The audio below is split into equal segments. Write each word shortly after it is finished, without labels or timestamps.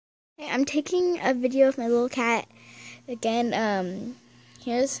I'm taking a video of my little cat. Again,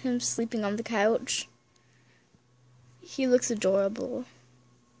 here's him sleeping on the couch. He looks adorable.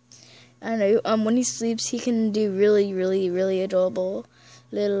 I know, when he sleeps, he can do really adorable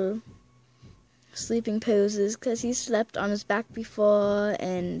little sleeping poses because he slept on his back before,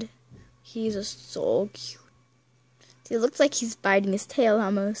 and he's just so cute. He looks like he's biting his tail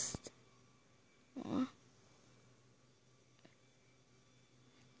almost. Aww.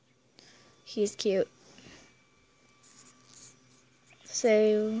 He's cute.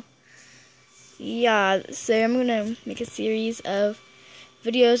 So, yeah, so I'm gonna make a series of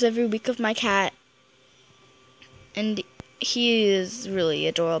videos every week of my cat, and he is really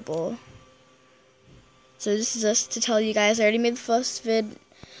adorable. So this is just to tell you guys, I already made the first vid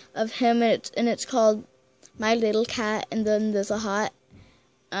of him, and it's called My Little Cat, and then there's a heart.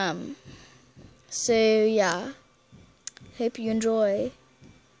 So yeah, hope you enjoy.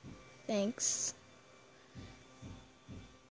 Thanks.